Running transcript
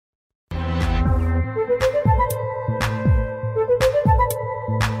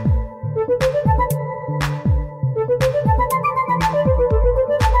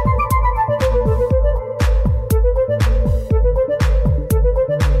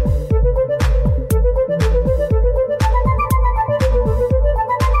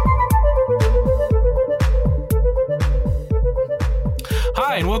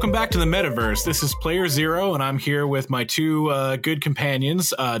back to the metaverse. This is Player Zero, and I'm here with my two good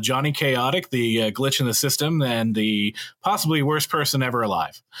companions, Johnny Chaotic, the glitch in the system, and the possibly worst person ever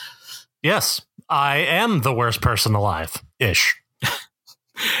alive. Yes, I am the worst person alive-ish.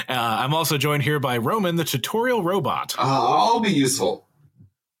 I'm also joined here by Roman, the tutorial robot. I'll be useful.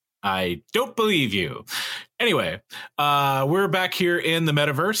 I don't believe you. Anyway, we're back here in the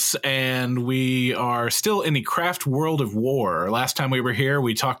metaverse, and we are still in the craft world of war. Last time we were here,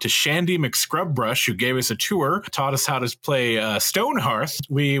 we talked to Shandy McScrubbrush, who gave us a tour, taught us how to play Stonehearth.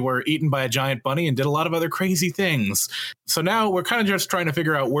 We were eaten by a giant bunny and did a lot of other crazy things. So now we're kind of just trying to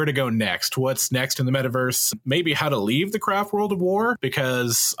figure out where to go next. What's next in the metaverse? Maybe how to leave the craft world of war,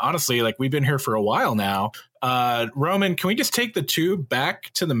 because honestly, like, we've been here for a while now. Roman, can we just take the tube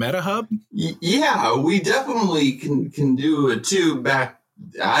back to the meta hub? Yeah, we definitely can do a tube back.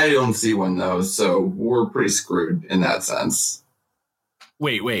 I don't see one though, so we're pretty screwed in that sense.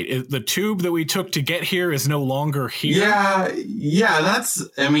 Wait, the tube that we took to get here is no longer here? Yeah, that's,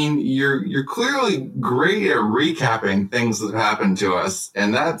 I mean, you're clearly great at recapping things that happened to us,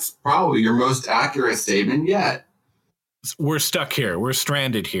 and that's probably your most accurate statement yet. We're stuck here. We're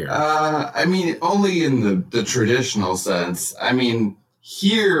stranded here. I mean, only in the traditional sense. I mean,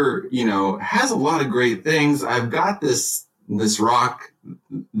 here, has a lot of great things. I've got this rock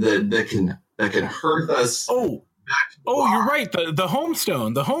that can hurt us. Oh, you're right. The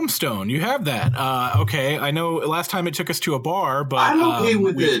homestone. You have that. Okay. I know last time it took us to a bar, but I'm okay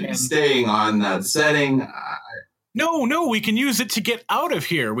with it staying on that setting. No, we can use it to get out of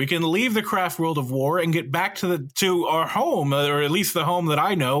here. We can leave the craft world of war and get back to our home, or at least the home that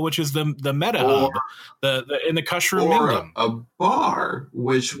I know, which is the meta hub, in the Kushroom Kingdom. A bar,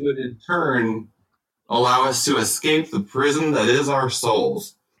 which would in turn allow us to escape the prison that is our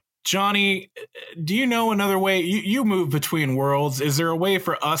souls. Johnny, do you know another way? You move between worlds. Is there a way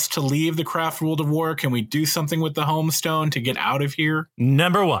for us to leave the craft world of war? Can we do something with the homestone to get out of here?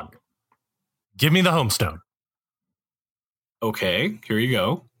 Number one, give me the homestone. Okay, here you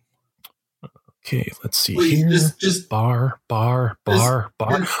go. Okay, let's see. Please, here. Just bar. It's all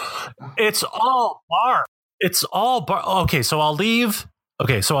bar. It's all bar. Okay, so I'll leave.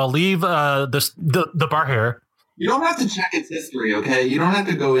 The bar here. You don't have to check its history, okay? You don't have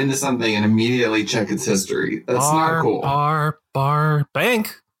to go into something and immediately check its history. That's not cool. Bar,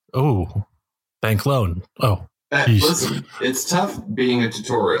 bank. Oh, bank loan. Oh, listen, it's tough being a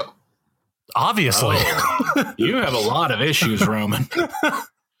tutorial. Obviously. Oh, you have a lot of issues, Roman.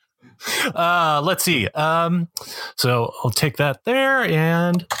 Let's see. So I'll take that there,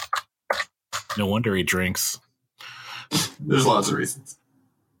 and no wonder he drinks. There's lots of reasons.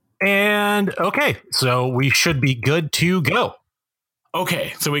 And okay, so we should be good to go.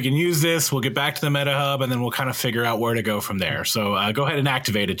 Okay, so we can use this. We'll get back to the meta hub, and then we'll kind of figure out where to go from there. So go ahead and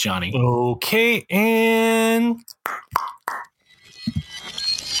activate it, Johnny. Okay, and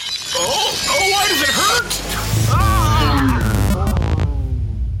Oh, why does it hurt? Ah!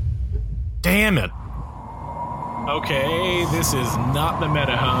 Damn it. Okay, this is not the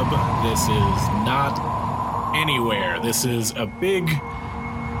meta hub. This is not anywhere. This is a big,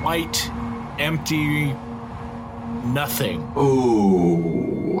 white, empty nothing.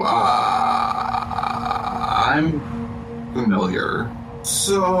 Oh, I'm familiar.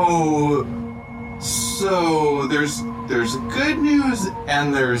 So there's good news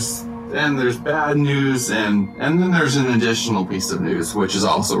and there's bad news and then there's an additional piece of news which is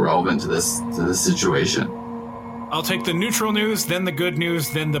also relevant to this situation. I'll take the neutral news, then the good news,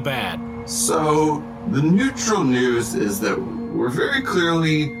 then the bad. So the neutral news is that we're very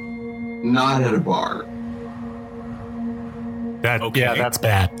clearly not at a bar. Yeah, that's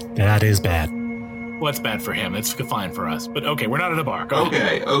bad. That is bad. Well, it's bad for him. It's fine for us. But okay, we're not at a bar. Go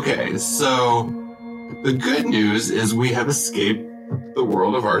ahead. Okay. So the good news is we have escaped the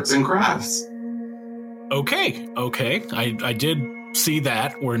world of arts and crafts. Okay. I did see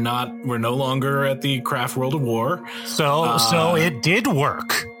that. We're no longer at the craft world of war. So it did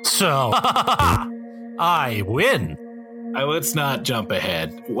work. So I win. Let's not jump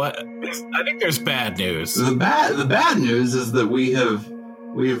ahead. What? I think there's bad news. The bad news is that we've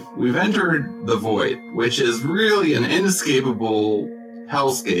entered the void, which is really an inescapable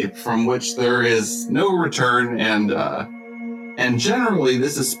hellscape from which there is no return, and generally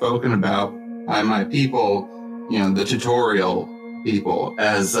this is spoken about by my people, the tutorial people,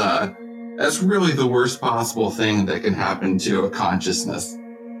 as really the worst possible thing that can happen to a consciousness.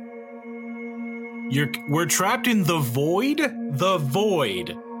 We're trapped in the void? The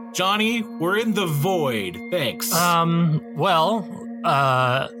void. Johnny, we're in the void. Thanks.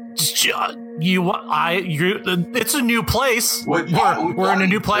 It's a new place. What We're in a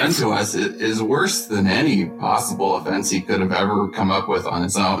new done place. to us is worse than any possible offense he could have ever come up with on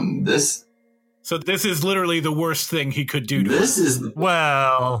his own. So this is literally the worst thing he could do to us. This is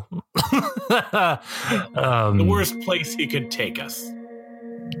Well, The worst place he could take us.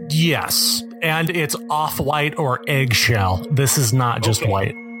 yes, and it's off-white or eggshell. This is not just Okay.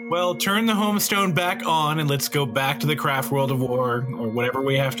 white. Well, turn the homestone back on and let's go back to the craft world of war or whatever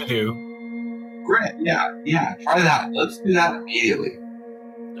we have to do. great. Yeah. Try that. Let's do that immediately.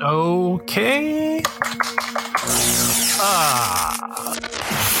 Okay.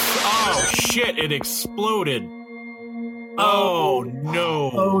 Oh shit, it exploded. Oh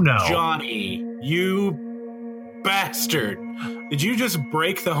no. Oh, no. Johnny, you bastard. Did you just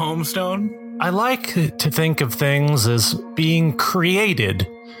break the homestone? I like to think of things as being created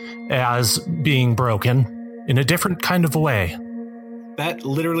as being broken in a different kind of way. That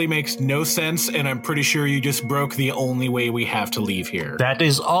literally makes no sense, and I'm pretty sure you just broke the only way we have to leave here. That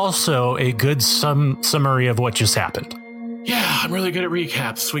is also a good summary of what just happened. Yeah, I'm really good at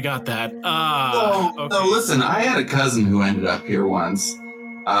recaps. We got that. So listen, I had a cousin who ended up here once.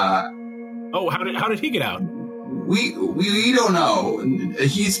 Oh, how did he get out? We don't know.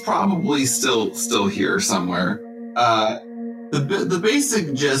 He's probably still here somewhere. The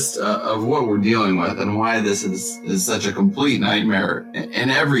basic gist of what we're dealing with and why this is such a complete nightmare in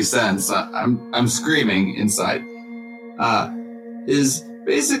every sense. I'm screaming inside. Is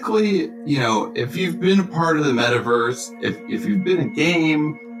basically, if you've been a part of the metaverse, if you've been a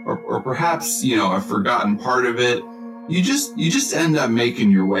game or perhaps a forgotten part of it, you just end up making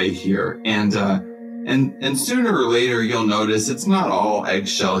your way here, and sooner or later you'll notice it's not all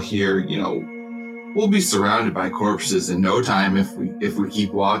eggshell here. We'll be surrounded by corpses in no time if we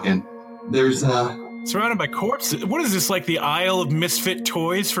keep walking. There's Surrounded by corpses? What is this, like the Isle of Misfit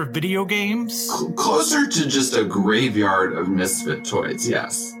Toys for video games? closer to just a graveyard of misfit toys.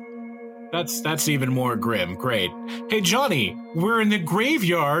 Yes. That's even more grim. Great. Hey, Johnny, we're in the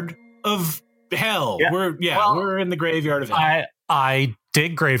graveyard of hell. Yeah. We're in the graveyard of hell. I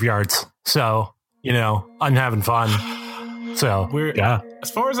dig graveyards, so I'm having fun. So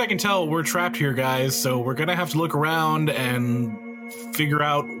As far as I can tell, we're trapped here, guys. So we're gonna have to look around and figure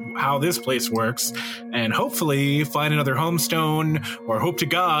out how this place works, and hopefully find another homestone, or hope to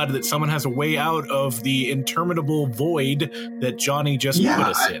God that someone has a way out of the interminable void that Johnny just put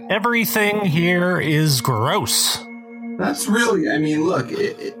us in. Everything here is gross. That's really, look,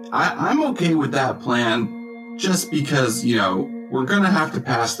 I'm okay with that plan just because, we're going to have to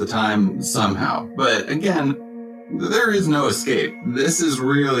pass the time somehow. But again, there is no escape. This is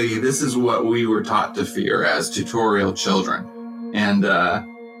what we were taught to fear as tutorial children. And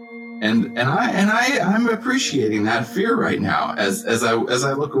I'm appreciating that fear right now as I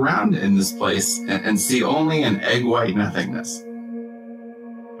look around in this place and see only an egg white nothingness.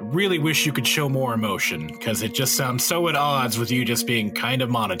 I really wish you could show more emotion, because it just sounds so at odds with you just being kind of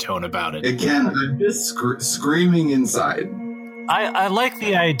monotone about it. Again, I'm just screaming inside. I like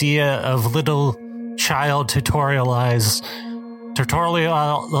the idea of little child tutorial.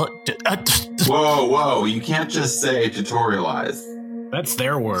 Whoa, you can't just say tutorialize. That's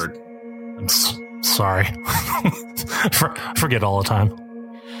their word. I'm sorry. Forget all the time.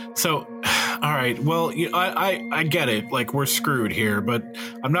 So, all right. Well, I get it. Like, we're screwed here, but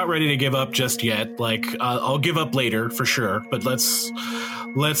I'm not ready to give up just yet. Like, I'll give up later for sure. But let's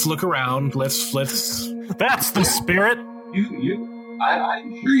look around. Let's. That's the spirit. I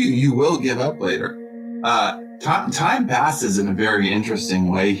assure you will give up later. Time passes in a very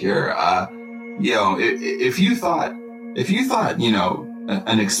interesting way here. If you thought,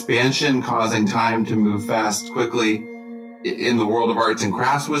 an expansion causing time to move fast quickly in the world of arts and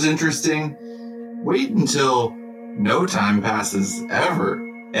crafts was interesting, wait until no time passes ever,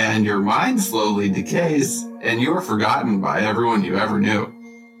 and your mind slowly decays, and you're forgotten by everyone you ever knew.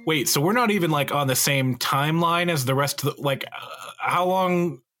 Wait, so we're not even like on the same timeline as the rest of the, how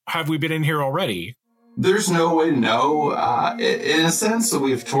long have we been in here already? There's no way to know. In a sense,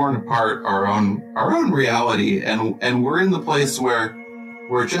 we've torn apart our own reality, and we're in the place where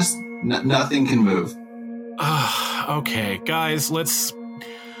just nothing can move. Okay, guys, let's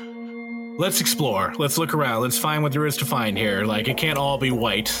explore. Let's look around. Let's find what there is to find here. Like, it can't all be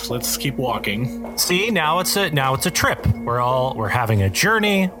white. Let's keep walking. See, now it's a trip. We're having a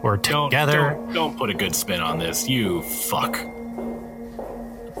journey. We're together. Don't put a good spin on this, you fuck.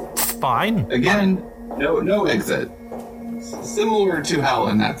 Fine. Again, no exit. Similar to hell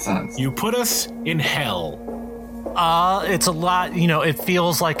in that sense. You put us in hell. It's a lot. It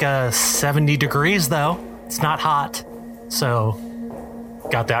feels like 70 degrees though. It's not hot. So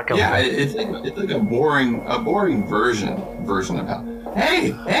got that going. Yeah, it's like a boring version of hell.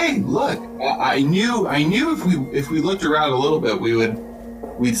 Hey, look! I knew if we looked around a little bit,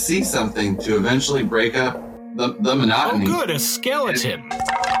 we'd see something to eventually break up the monotony. Oh, good, a skeleton.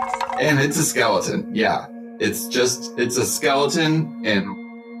 And it's a skeleton. Yeah, it's a skeleton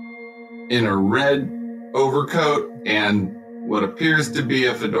in a red overcoat and what appears to be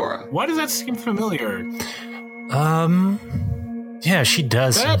a fedora. Why does that seem familiar? Yeah, she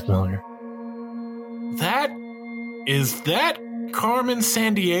does seem familiar. Is that Carmen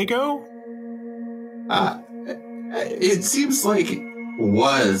Sandiego? It seems like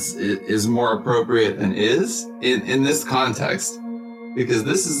is more appropriate than is in this context, because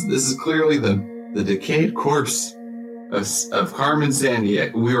this is clearly the decayed corpse of Carmen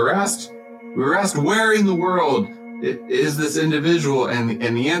Sandiego. We were asked where in the world is this individual, and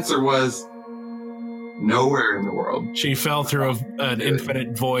the answer was nowhere in the world. She fell through an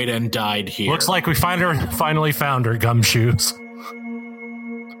infinite void and died here. Looks like we finally found her, Gumshoes.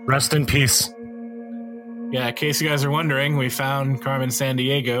 Rest in peace. Yeah, in case you guys are wondering, we found Carmen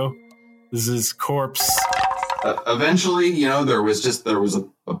Sandiego. This is his corpse. Eventually, there was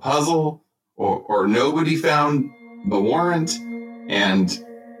a puzzle, or nobody found the warrant, and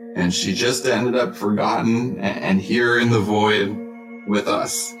she just ended up forgotten and here in the void with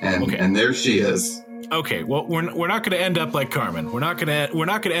us, and there she is. Okay, well, we're not going to end up like Carmen. We're not going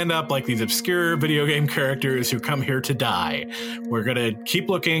to end up like these obscure video game characters who come here to die. We're going to keep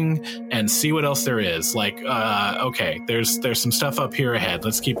looking and see what else there is. Like, okay, there's some stuff up here ahead.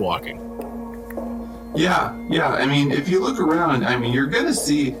 Let's keep walking. Yeah. I mean, if you look around, I mean, you're going to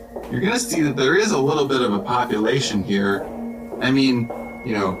see that there is a little bit of a population here. I mean,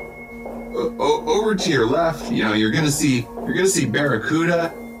 over to your left, you're going to see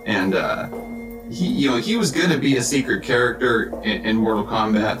Barracuda, and he was going to be a secret character in Mortal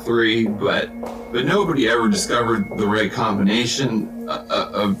Kombat 3, but nobody ever discovered the right combination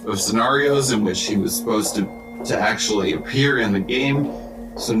of scenarios in which he was supposed to actually appear in the game.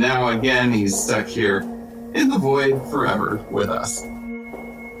 So now again, he's stuck here in the void forever with us.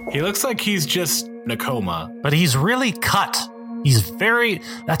 He looks like he's just in a coma. But he's really cut.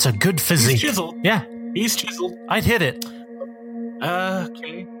 That's a good physique. He's chiseled. Yeah. He's chiseled. I'd hit it.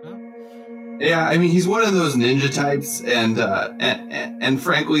 Okay. Yeah, I mean, he's one of those ninja types, and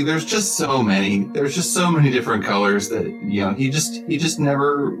frankly, there's just so many different colors that,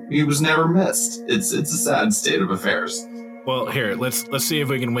 he was never missed. It's a sad state of affairs. Well, here, let's see if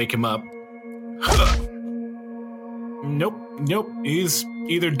we can wake him up. Nope. He's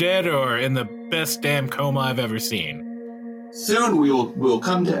either dead or in the best damn coma I've ever seen. Soon we'll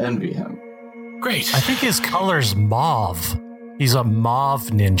come to envy him. Great. I think his color's mauve. He's a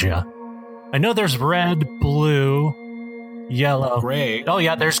mauve ninja. I know there's red, blue, yellow, gray. Oh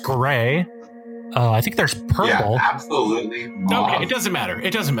yeah, there's gray. I think there's purple. Yeah, absolutely. Mauve. Okay, it doesn't matter.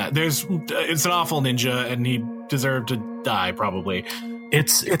 It's an awful ninja, and he deserved to die probably.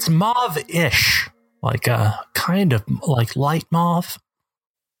 It's mauve-ish, like a kind of like light mauve,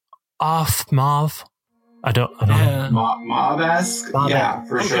 off mauve. I don't know. Mauve-esque? Yeah,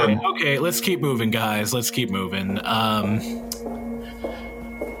 for sure. Okay, let's keep moving, guys. Let's keep moving.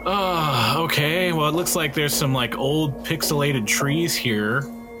 Okay. Well, it looks like there's some like old pixelated trees here.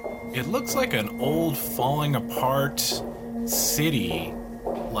 It looks like an old falling apart city,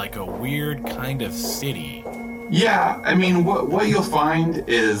 like a weird kind of city. Yeah, I mean, what you'll find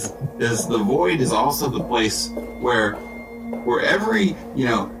is the void is also the place where every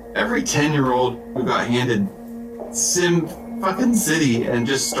 10-year-old who got handed Sim fucking City and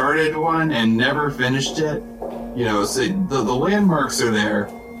just started one and never finished it, so the landmarks are there.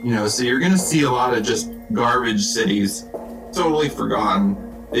 So you're going to see a lot of just garbage cities, totally forgotten.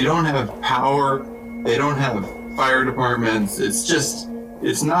 They don't have power. They don't have fire departments. It's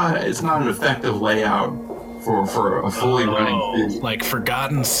not an effective layout for a fully running city. Like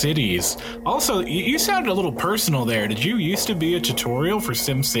forgotten cities. Also, you sounded a little personal there. Did you used to be a tutorial for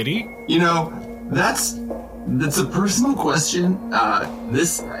SimCity? That's a personal question.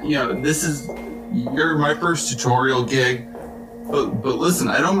 You're my first tutorial gig. But listen,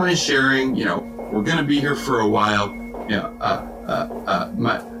 I don't mind sharing. We're gonna be here for a while.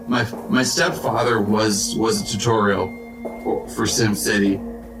 My stepfather was a tutorial for SimCity,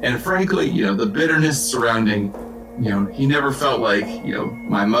 and frankly, the bitterness surrounding, he never felt like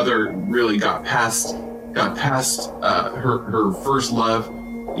my mother really got past her first love.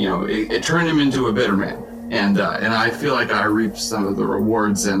 It turned him into a bitter man, and I feel like I reaped some of the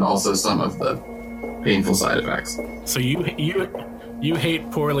rewards and also some of the painful side effects. So you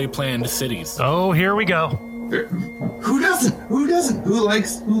hate poorly planned cities. Oh, here we go. Who doesn't? Who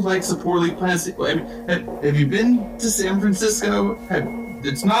likes a poorly planned city? I mean, have you been to San Francisco?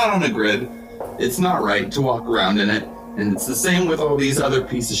 It's not on a grid. It's not right to walk around in it. And it's the same with all these other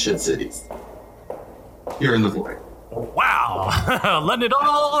piece of shit cities. Here in the Void. Wow. Letting it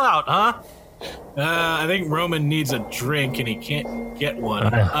all out, huh? I think Roman needs a drink and he can't get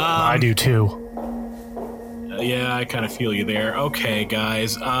one. I do too. Yeah, I kind of feel you there. Okay,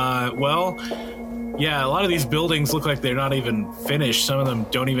 guys. Well, yeah, a lot of these buildings look like they're not even finished. Some of them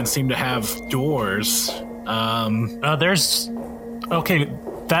don't even seem to have doors.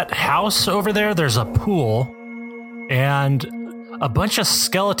 That house over there's a pool and a bunch of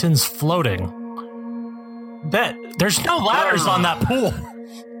skeletons floating. There's no ladders on that pool.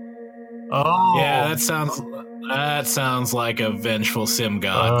 Oh. Yeah, that sounds like a vengeful sim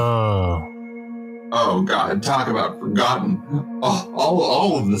god. Oh God, talk about forgotten.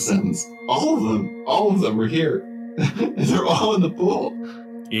 All of the Sims. All of them are here. They're all in the pool.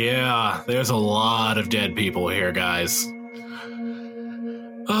 Yeah, there's a lot of dead people here, guys.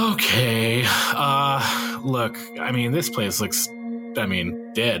 Okay. Look, I mean, this place looks,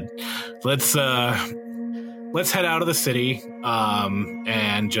 dead. Let's head out of the city,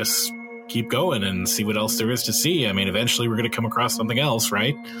 and just keep going and see what else there is to see. I mean, eventually we're going to come across something else,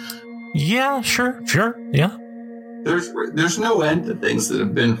 right? Yeah, sure, yeah. There's no end to things that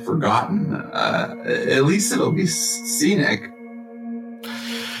have been forgotten. At least it'll be scenic.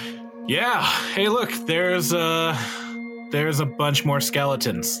 Yeah. Hey, look, there's a bunch more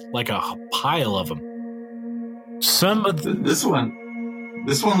skeletons, like a pile of them. This one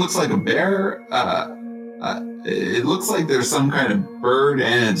looks like a bear. It looks like there's some kind of bird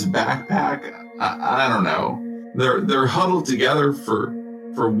in its backpack. I don't know. They're huddled together for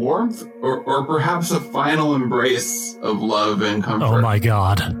warmth, or perhaps a final embrace of love and comfort. Oh my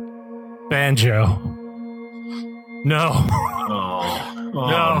God, Banjo! No.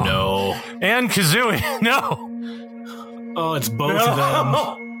 No. And Kazooie, no. Oh, it's both of them.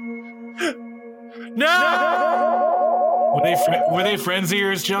 No. Were they friends of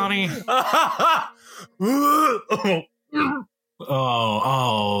yours, Johnny?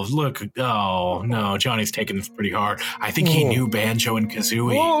 Oh, look. Oh, no. Johnny's taking this pretty hard. I think he knew Banjo and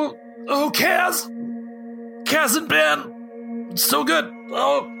Kazooie. Oh, Kaz and Ben. So good.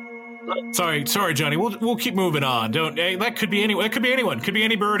 Oh. Sorry, Johnny. We'll keep moving on. That could be anyone. That could be anyone. Could be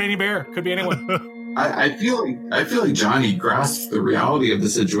any bird, any bear. Could be anyone. I feel like Johnny grasps the reality of the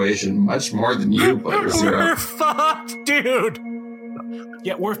situation much more than you, Player Zero. We're fucked, dude.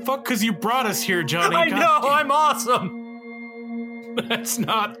 Yeah, we're fucked because you brought us here, Johnny. I know, I'm awesome. That's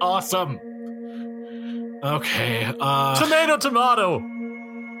not awesome. Okay, Tomato.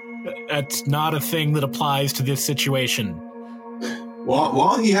 That's not a thing that applies to this situation.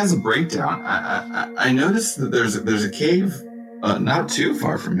 While he has a breakdown, I noticed that there's a cave not too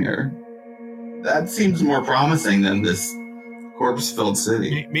far from here. That seems more promising than this corpse-filled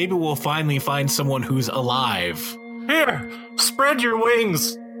city. Maybe we'll finally find someone who's alive. Here, spread your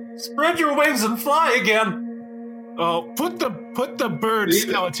wings. Spread your wings and fly again. Oh, put the bird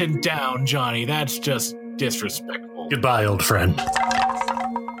skeleton down, Johnny. That's just disrespectful. Goodbye, old friend.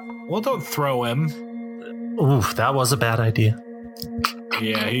 Well, don't throw him. Oof, that was a bad idea.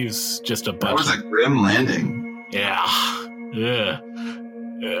 Yeah, he's just a bunch. That was a grim landing. Yeah.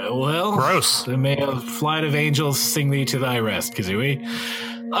 Well, gross. May a flight of angels sing thee to thy rest, Kazooie.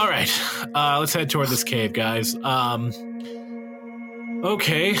 All right, let's head toward this cave, guys.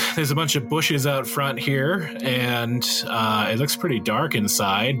 Okay, there's a bunch of bushes out front here, and it looks pretty dark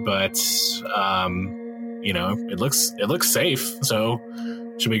inside, but it looks safe. So,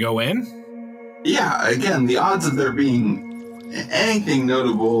 should we go in? Yeah. Again, the odds of there being anything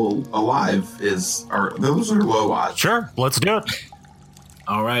notable alive are low odds. Sure, let's do it.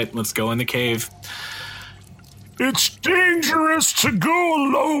 All right, let's go in the cave. It's dangerous to go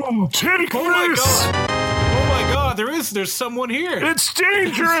alone. Take this. Oh my God! There's someone here. It's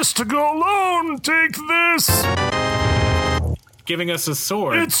dangerous to go alone. Take this. Giving us a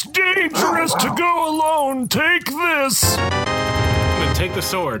sword. It's dangerous to go alone. Take this. Then take the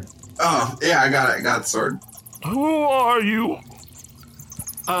sword. Oh yeah, I got it. I got the sword. Who are you?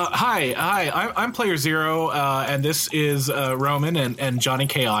 Hi, I'm Player Zero, and this is Roman and Johnny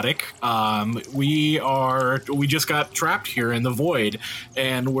Chaotic. We just got trapped here in the void,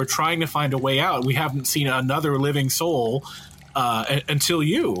 and we're trying to find a way out. We haven't seen another living soul until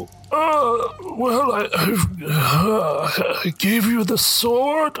you. Well, I gave you the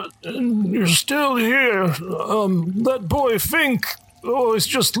sword, and you're still here. That boy Fink always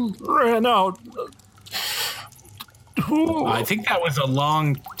just ran out. I think that was a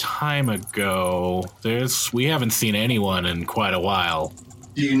long time ago. We haven't seen anyone in quite a while.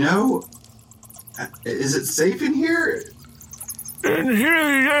 Do you know? Is it safe in here? In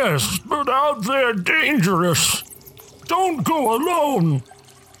here, yes, but out there, dangerous. Don't go alone.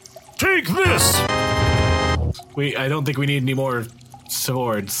 Take this. I don't think we need any more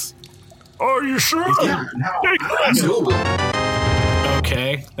swords. Are you sure? Yeah, no. Take this.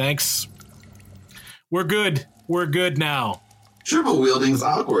 Okay, thanks. We're good. We're good now. Triple wielding's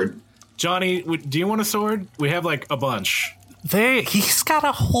awkward. Johnny, do you want a sword? We have like a bunch. He's got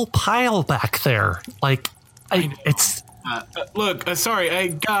a whole pile back there. Like, it's. Look, sorry,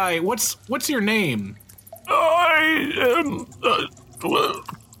 Guy. What's your name? I am.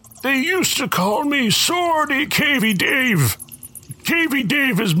 They used to call me Swordy Cavey Dave. Cavey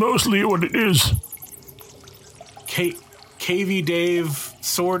Dave is mostly what it is. Cavey Dave,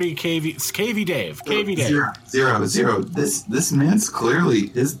 Swordy Cavey Dave. Zero. This man's clearly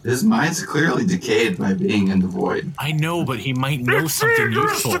his mind's clearly decayed by being in the void. I know, but he might know something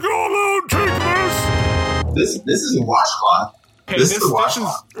useful. To go alone, take this. This is a washcloth. Okay, this is a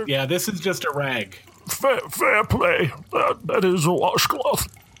washcloth. This is just a rag. Fair play. That is a washcloth.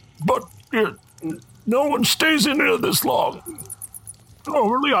 But no one stays in here this long.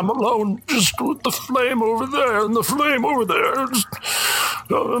 Normally I'm alone, just with the flame over there and the flame over there.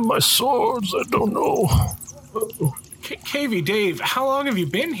 And my swords, I don't know. Cavey Dave, how long have you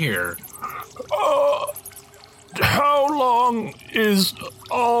been here? How long is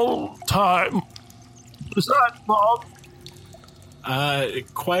all time? Is that Bob?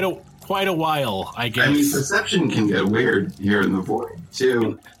 Quite a while, I guess. I mean, perception can get weird here in the void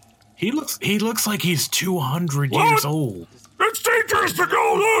too. He looks like he's 200 years old. It's dangerous to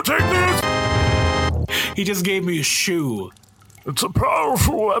go alone. Take this. He just gave me a shoe. It's a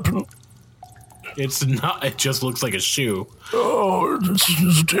powerful weapon. It's not. It just looks like a shoe. Oh,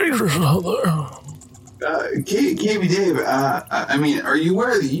 it's dangerous out there. Cavey Dave, I mean, are you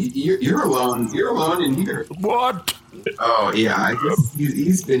aware that you're alone? You're alone in here. What? Oh, yeah, I guess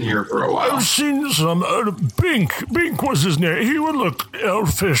he's been here for a while. I've seen some. Bink was his name. He would look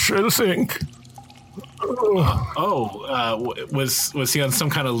elfish, I think. Was he on some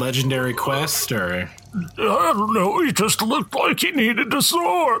kind of legendary quest, or? I don't know. He just looked like he needed a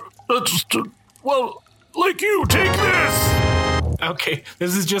sword. Like you. Take this. Okay,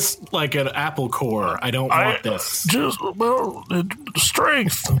 this is just like an apple core. I don't want this.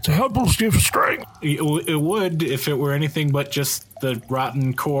 Strength. To help us give strength. It would if it were anything but just the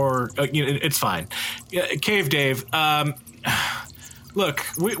rotten core. It's fine. Cave Dave, look,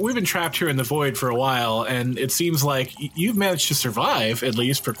 we've been trapped here in the void for a while, and it seems like you've managed to survive, at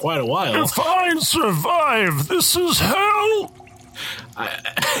least for quite a while. If I survive, this is hell!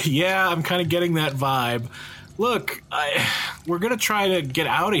 Yeah, I'm kind of getting that vibe. Look, we're gonna try to get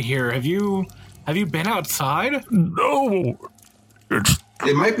out of here. Have you been outside? No.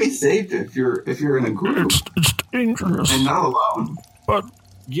 It might be safe if you're in a group. It's dangerous. And not alone. But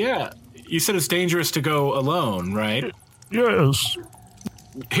yeah, you said it's dangerous to go alone, right? Yes.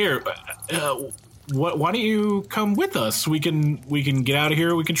 Here, why don't you come with us? We can get out of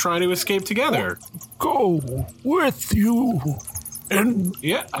here. We can try to escape together. Go with you. And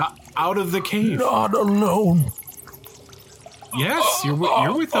yeah, out of the cave. Not alone. Yes, you're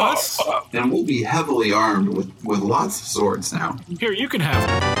with us. And we'll be heavily armed with lots of swords now. Here, you can have.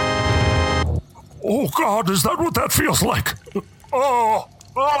 Oh God, is that what that feels like? Oh,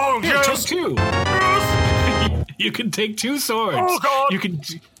 here, yes. Take two. Yes. You can take two swords. Oh God.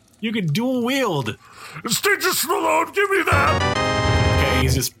 You can dual wield. Stay just alone. Give me that. Okay,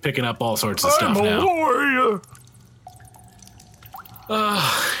 he's just picking up all sorts of stuff now. I'm a warrior.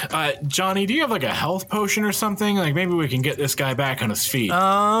 Johnny, do you have like a health potion or something? Like maybe we can get this guy back on his feet.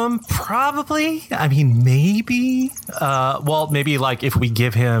 Probably. I mean, maybe. Maybe like if we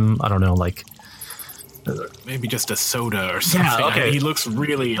give him, I don't know, like maybe just a soda or something. Yeah, okay. He looks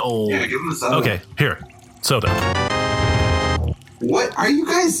really old. Yeah, give him a soda. Okay, here, soda. What are you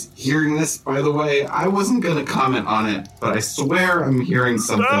guys hearing this? By the way, I wasn't going to comment on it, but I swear I'm hearing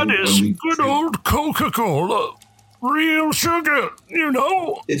something. That is good old Coca-Cola. Real sugar, you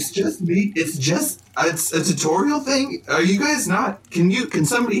know. It's just me. It's a tutorial thing. Are you guys not? Can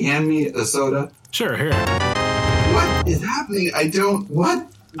somebody hand me a soda? Sure, here. What is happening? What?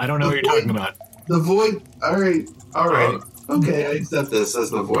 I don't know what you're talking about. The void. All right. Okay, I accept this as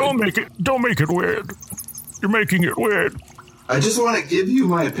the void. Don't make it weird. You're making it weird. I just want to give you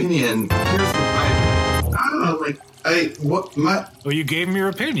my opinion. Here's I don't know. Well, you gave him your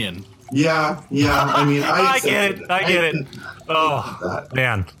opinion. Yeah. I mean, I get it. Oh,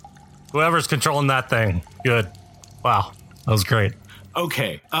 man. Whoever's controlling that thing. Good. Wow, that was great.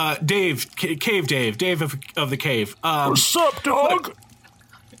 Okay, Dave, Cave Dave of the Cave. What's up, dog?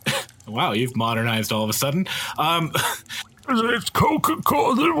 Wow, you've modernized all of a sudden. It's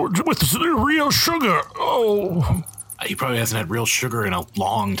Coca-Cola with real sugar. Oh. He probably hasn't had real sugar in a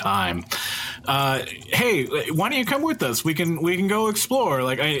long time. Hey, why don't you come with us? We can go explore.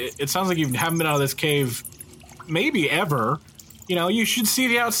 Like, it sounds like you haven't been out of this cave maybe ever. You know, you should see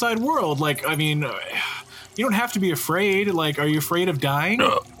the outside world. Like, I mean, you don't have to be afraid. Like, are you afraid of dying?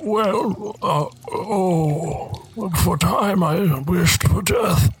 For time I wished for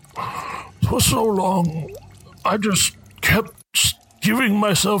death. For so long, I just kept giving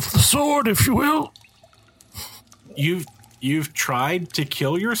myself the sword, if you will. You've tried to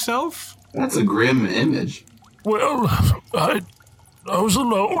kill yourself? That's a grim image. Well, I was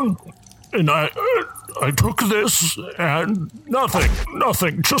alone, and I took this, and nothing,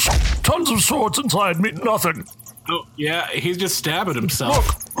 just tons of swords inside me, nothing. Oh, yeah, he's just stabbing himself.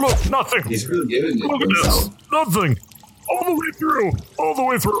 Look, nothing. He's really giving it Look at himself. this, nothing. All the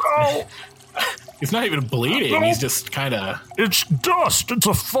way through. Ow. He's not even bleeding, he's just kind of... It's dust, it's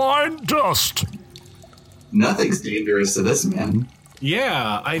a fine dust. Nothing's dangerous to this man.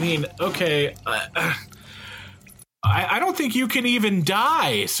 Yeah, I mean, okay, I don't think you can even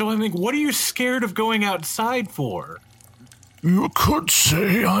die. So I mean, what are you scared of going outside for? You could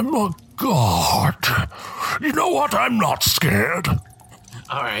say I'm a god. You know what? I'm not scared.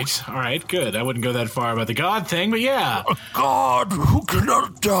 All right, good. I wouldn't go that far about the god thing, but yeah. A god who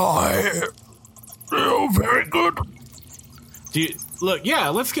cannot die. Oh, very good.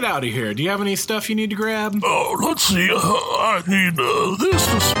 Let's get out of here. Do you have any stuff you need to grab? Oh, let's see. I need this.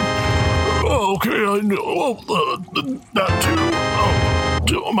 Okay, I know. That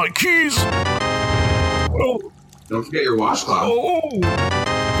too. My keys. Oh. Don't forget your washcloth. Oh.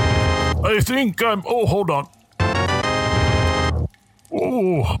 I think I'm... Oh, hold on.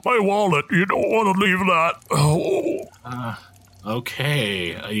 Oh, my wallet. You don't want to leave that. Oh.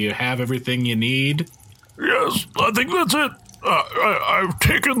 Okay. You have everything you need? Yes, I think that's it. I've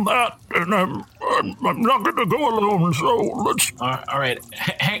taken that, and I'm not going to go alone, so let's... All right.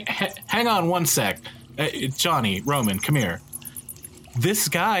 Hang on one sec. Johnny, Roman, come here. This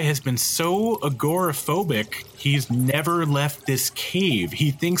guy has been so agoraphobic, he's never left this cave. He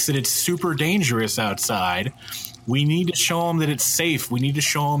thinks that it's super dangerous outside. We need to show him that it's safe. We need to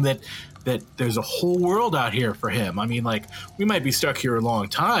show him that there's a whole world out here for him. I mean, like, we might be stuck here a long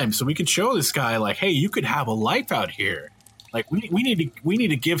time, so we can show this guy, like, hey, you could have a life out here. Like, we need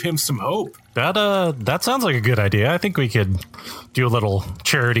to give him some hope. That sounds like a good idea. I think we could do a little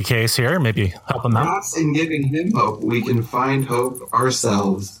charity case here, maybe help him out. Perhaps in giving him hope, we can find hope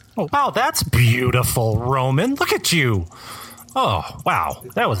ourselves. Oh, wow, that's beautiful, Roman. Look at you. Oh, wow.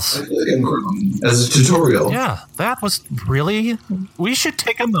 That was... I feel like I'm growing as a tutorial. Yeah, that was really... We should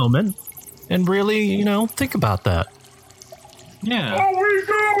take a moment and really, think about that. Yeah. Are we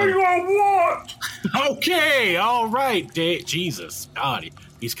going on what? Okay, all right, Dave. Jesus, God,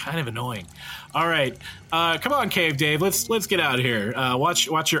 he's kind of annoying. All right, come on, Cave Dave. Let's get out of here.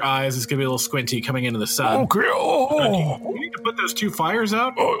 Watch your eyes. It's gonna be a little squinty coming into the sun. Okay. You need to put those two fires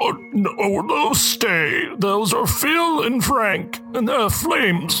out. No, those stay. Those are Phil and Frank, and they're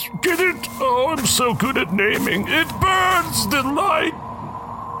flames. Get it? Oh, I'm so good at naming. It burns the light.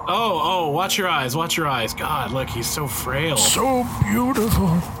 Oh, watch your eyes. God, look, he's so frail. So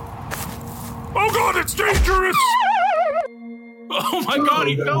beautiful. Oh, God, it's dangerous. Oh, my God,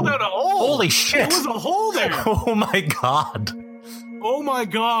 he fell down a hole. Holy shit. There was a hole there. Oh, my God. Oh, my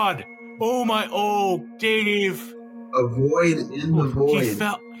God. Oh, Dave. A void in the void.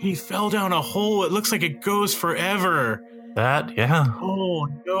 He fell down a hole. It looks like it goes forever. Yeah. Oh,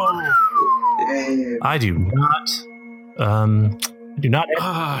 no. Dave. I do not.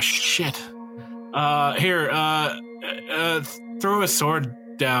 Ah, shit. Here, throw a sword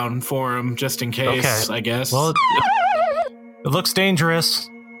down for him just in case, Okay. I guess. Well, it looks dangerous.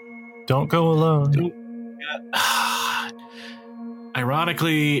 Don't go alone.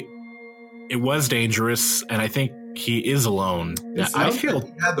 Ironically, it was dangerous, and I think he is alone. I feel like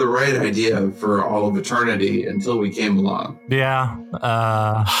you had the right idea for all of eternity until we came along. Yeah.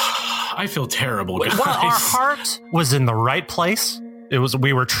 I feel terrible, guys. Well, our heart was in the right place.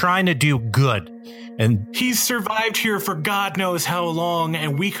 We were trying to do good. And he's survived here for God knows how long,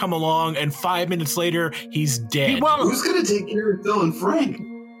 and we come along, and 5 minutes later, he's dead. Who's going to take care of Phil and Frank?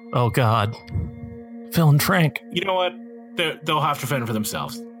 Oh, God. Phil and Frank. You know what? They'll have to fend for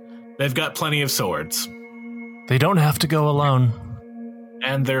themselves. They've got plenty of swords. They don't have to go alone.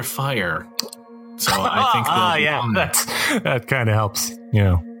 And they're fire. So I think they'll yeah, that kind of helps,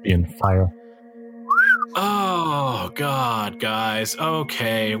 being fire. Oh, Oh, God, guys.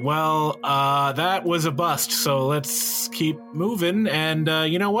 Okay, well, that was a bust, so let's keep moving, and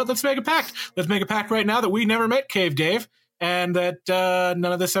you know what? Let's make a pact. Let's make a pact right now that we never met Cave Dave, and that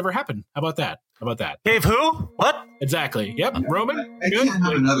none of this ever happened. How about that? Cave who? What? Exactly. Yep, Roman, I good? can't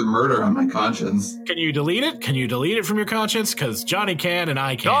have another murder on my conscience. Can you delete it? Can you delete it from your conscience? Because Johnny can, and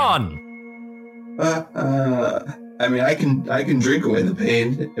I can. Gone. I mean, I can drink away the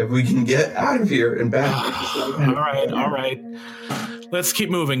pain if we can get out of here and back. All right. Let's keep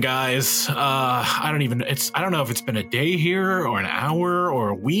moving, guys. I don't know if it's been a day here or an hour or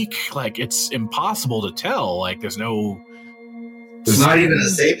a week. Like, it's impossible to tell. Like, there's not even a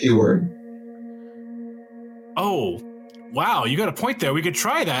safety word. Oh, wow, you got a point there. We could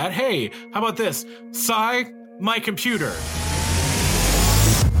try that. Hey, how about this? Psy, my computer.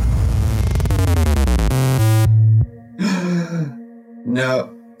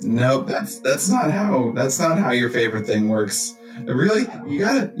 No, that's not how your favorite thing works. Really, you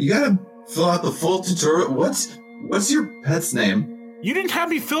gotta fill out the full tutorial. What's your pet's name? You didn't have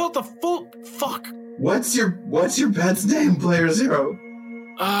me fill out the full. Fuck. What's your pet's name, Player Zero?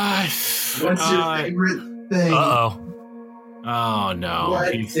 What's your favorite thing? Oh no.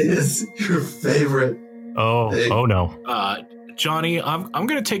 What is your favorite? Thing? Oh no. Johnny, I'm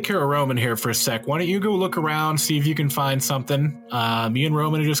going to take care of Roman here for a sec. Why don't you go look around, see if you can find something? Me and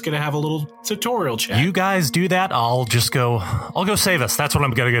Roman are just going to have a little tutorial chat. You guys do that. I'll go save us. That's what I'm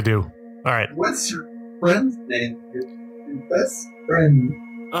going to go do. All right. What's your friend's name? Your best friend.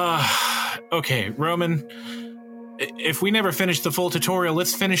 Okay, Roman. If we never finish the full tutorial,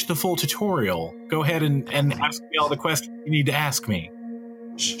 let's finish the full tutorial. Go ahead and ask me all the questions you need to ask me.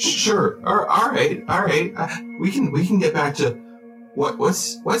 Sure. All right. We can get back to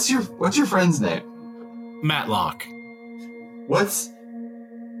what's your friend's name? Matlock. What's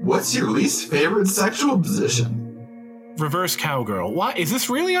your least favorite sexual position? Reverse cowgirl. Why is this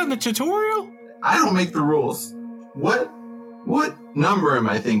really on the tutorial? I don't make the rules. What number am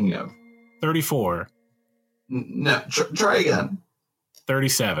I thinking of? 34. No, try again.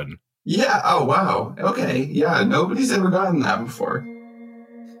 37. Yeah. Oh wow. Okay. Yeah. Nobody's ever gotten that before.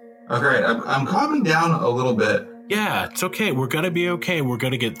 All right, I'm calming down a little bit. Yeah, it's okay. We're gonna be okay. We're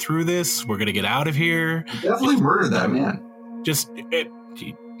gonna get through this. We're gonna get out of here. You definitely murdered that man.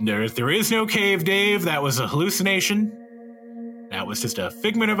 There is no Cave Dave. That was a hallucination. That was just a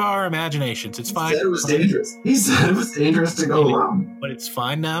figment of our imaginations. It's fine. He said it was dangerous. He said it was dangerous to go alone. But it's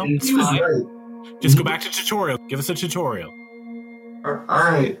fine now. And It's he was fine. right. Just go back to tutorial. Give us a tutorial. All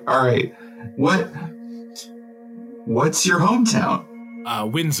right. What's your hometown?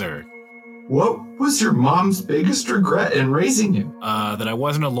 Windsor. What was your mom's biggest regret in raising you? That I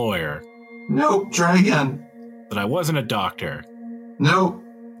wasn't a lawyer. Nope. Try again. That I wasn't a doctor. Nope.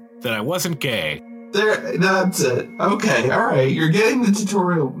 That I wasn't gay. There. That's it. Okay. All right. You're getting the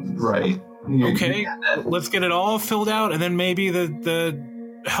tutorial right. Okay. Let's get it all filled out, and then maybe the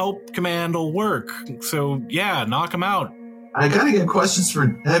help command will work. So yeah, knock him out. I gotta get questions for.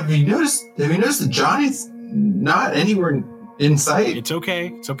 Have you noticed that Johnny's not anywhere in sight? It's okay.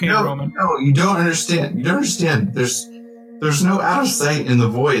 It's okay, No, Roman. no, you don't understand. You don't understand. There's no out of sight in the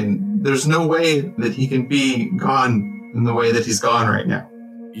void. There's no way that he can be gone in the way that he's gone right now.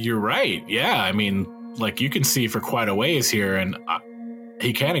 You're right. Yeah, I mean, like you can see for quite a ways here, and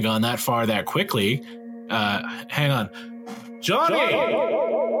he can't have gone that far that quickly. Hang on, Johnny.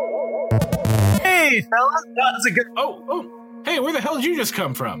 Hey, fellas, that's a good. Oh, hey, where the hell did you just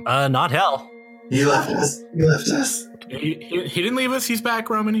come from? Not hell. He left us. He didn't leave us. He's back,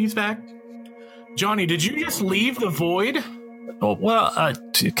 Roman. He's back. Johnny, did you just leave the void? Oh well,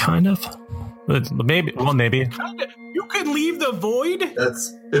 kind of. Maybe. Well, maybe. You could leave the void?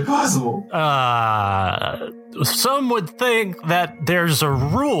 That's impossible. Some would think that there's a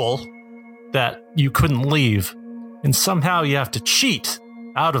rule that you couldn't leave, and somehow you have to cheat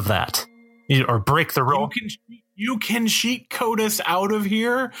out of that, or break the rule. You can cheat code us out of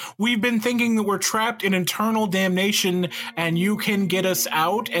here? We've been thinking that we're trapped in eternal damnation, and you can get us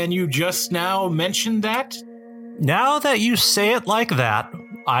out, and you just now mentioned that? Now that you say it like that,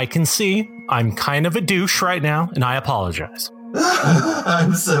 I can see I'm kind of a douche right now, and I apologize.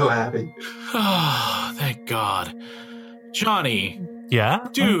 I'm so happy. Oh, thank God. Johnny. Yeah?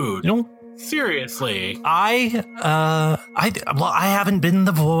 Dude. You know, seriously. I haven't been in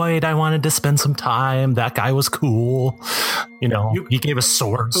the void. I wanted to spend some time. That guy was cool. He gave us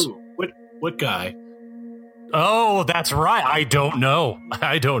swords. Who? What guy? Oh, that's right. I don't know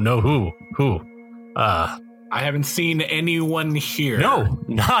who. I haven't seen anyone here. No,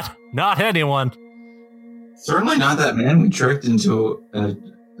 not anyone. Certainly not that man we tricked into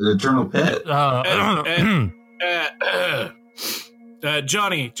an eternal pit.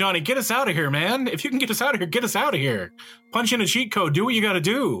 Johnny, get us out of here, man. If you can get us out of here, get us out of here. Punch in a cheat code. Do what you got to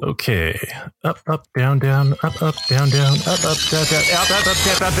do. Okay. Up, down, down. Up, down, down. Up, down, down. Up.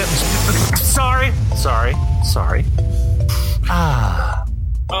 Sorry.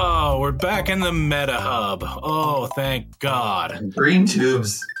 Oh, we're back in the Meta Hub. Oh, thank God. Green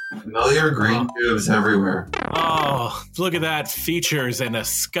tubes. Familiar green tubes everywhere. Oh, look at that. Features and a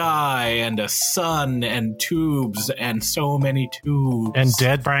sky and a sun and tubes and so many tubes. And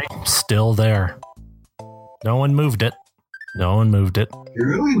Dead Frank still there. No one moved it.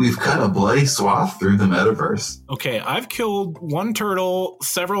 Really? We've cut a bloody swath through the metaverse. Okay, I've killed one turtle,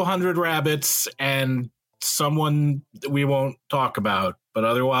 several hundred rabbits, and someone that we won't talk about. But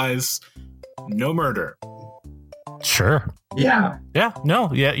otherwise, no murder. Sure. Yeah. Yeah,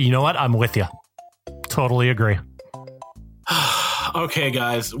 no. Yeah, you know what? I'm with you. Totally agree. Okay,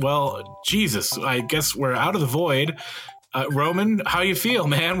 guys. Well, Jesus, I guess we're out of the void. Roman, how you feel,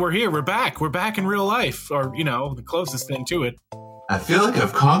 man? We're here. We're back. We're back in real life. Or, the closest thing to it. I feel like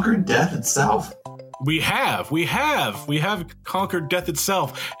I've conquered death itself. We have conquered death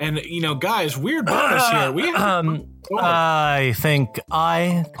itself. And, guys, weird bonus here. I think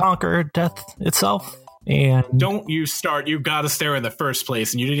I conquered death itself. And don't you start. You got us there in the first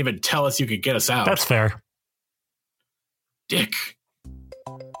place, and you didn't even tell us you could get us out. That's fair. Dick.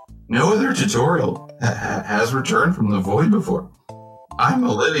 No other tutorial has returned from the void before. I'm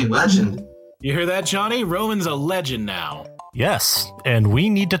a living legend. You hear that, Johnny? Roman's a legend now. Yes, and we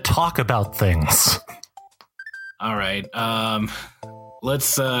need to talk about things. All right.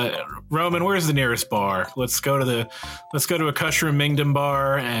 Let's Roman, where's the nearest bar? Let's go to a Kushroom Mingdom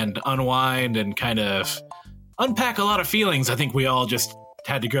bar and unwind and kind of unpack a lot of feelings I think we all just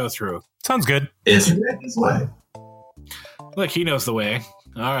had to go through. Sounds good. It's Ricky's way. Look, he knows the way.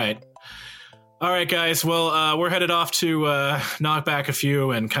 All right, guys. Well, we're headed off to knock back a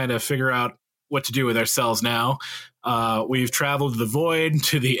few and kind of figure out what to do with ourselves now. We've traveled the void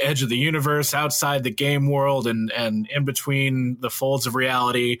to the edge of the universe, outside the game world, and in between the folds of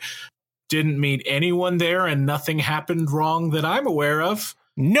reality. Didn't meet anyone there, and nothing happened wrong that I'm aware of.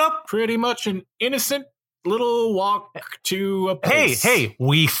 Nope. Pretty much an innocent little walk to a place. Hey,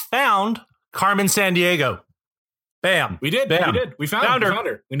 we found Carmen Sandiego. Bam. We did. We found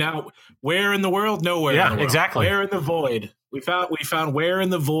her. We now, where in the world? Nowhere. Yeah, in the world. Exactly. Where in the void? We found where in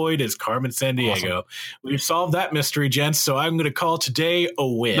the void is Carmen Sandiego. Awesome. We've solved that mystery, gents, so I'm going to call today a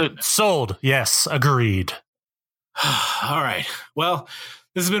win. Sold. Yes, agreed. All right. Well,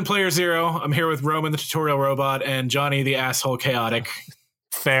 this has been Player Zero. I'm here with Roman, the tutorial robot, and Johnny, the asshole chaotic.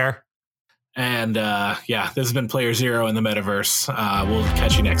 Fair. And this has been Player Zero in the metaverse. We'll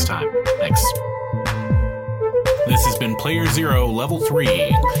catch you next time. Thanks. This has been Player Zero Level 3.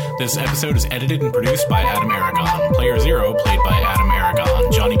 This episode is edited and produced by Adam Aragon. Player Zero played by Adam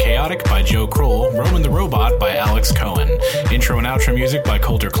Aragon. Johnny Chaotic by Joe Kroll. Roman the Robot by Alex Cohen. Intro and outro music by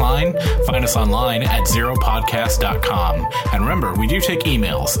Coulter Klein. Find us online at zeropodcast.com. And remember, we do take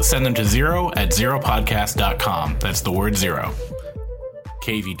emails. Send them to 0@zeropodcast.com. That's the word zero.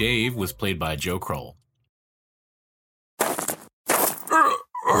 KV Dave was played by Joe Kroll.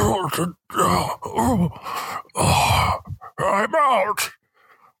 I'm out.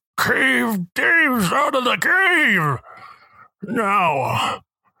 Cave Dave's out of the cave. Now,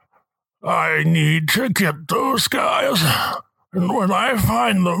 I need to get those guys. And when I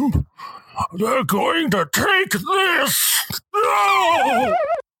find them, they're going to take this. No!